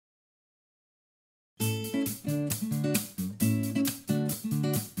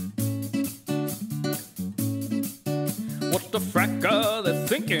frack are they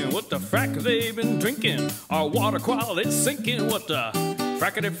thinking? What the frack they been drinking? Our water quality's sinking. What the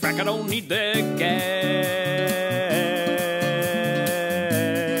frackety frack, I don't need their gas.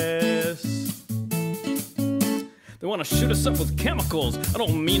 They want to shoot us up with chemicals. I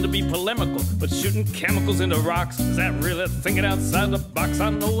don't mean to be polemical, but shooting chemicals into rocks, is that really thinking outside the box? I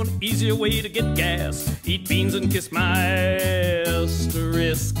know an easier way to get gas. Eat beans and kiss my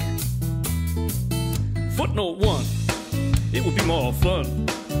asterisk. Footnote 1. It would be more fun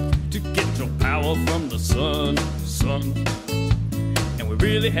to get your power from the sun. And we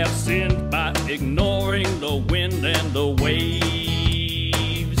really have sinned by ignoring the wind and the waves.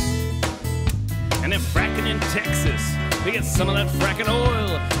 And then fracking in Texas, we get some of that fracking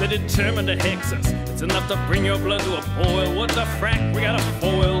oil. They're determined to hex us. It's enough to bring your blood to a boil. What the frack? We gotta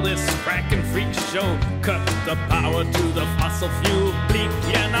foil this fracking freak show. Cut the power to the fossil fuel bleak.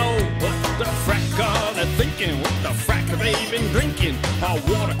 Yeah, no. What the frack are they thinking? What the frack have they been drinking? Our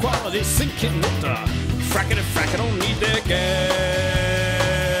water quality's sinking. What the frackety frack, I don't need their gas.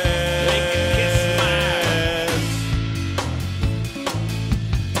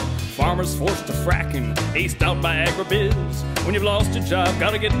 Farmers forced to fracking, aced out by agribiz. When you've lost your job,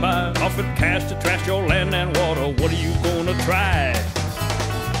 gotta get by, offered cash to trash your land and water. What are you gonna try?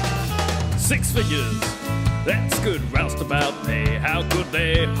 6 figures, that's good roustabout pay. How could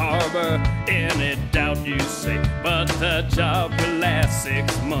they harbor any doubt, you say? But the job will last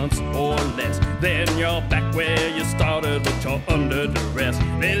 6 months or less. Then you're back where you started, but you're under duress.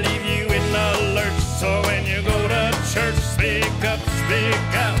 They leave you in the lurch, so when you go to church, speak up,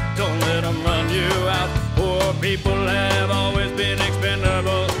 speak out. Don't let them run you out. Poor people have always been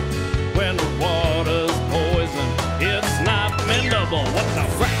expendable. When the water's poison, it's not mendable. What the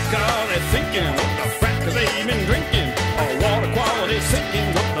frack are they thinking? What the frack have they been drinking? Our water quality's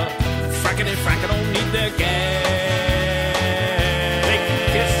sinking. What the frackety frack, I don't need their gas. They can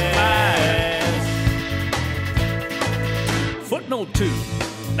kiss my ass. Footnote 2.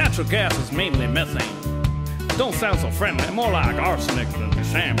 Natural gas is mainly methane. Don't sound so friendly, more like arsenic than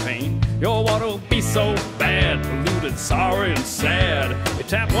champagne. Your water will be so bad, polluted, sorry and sad. Your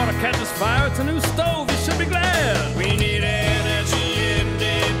tap water catches fire, it's a new stove, you should be glad. We need energy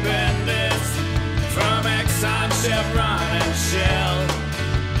independence from Exxon, Chevron and Shell.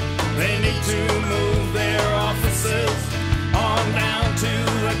 They need to move their offices on down to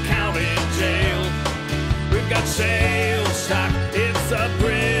the county jail. We've got shale shock, it's a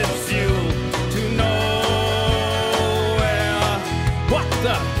bridge fuel to nowhere. What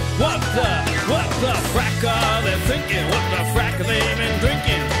the frack are they thinking? What the frack have they been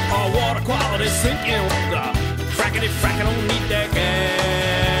drinking? Our water quality's sinking. What the frackety frack, I don't need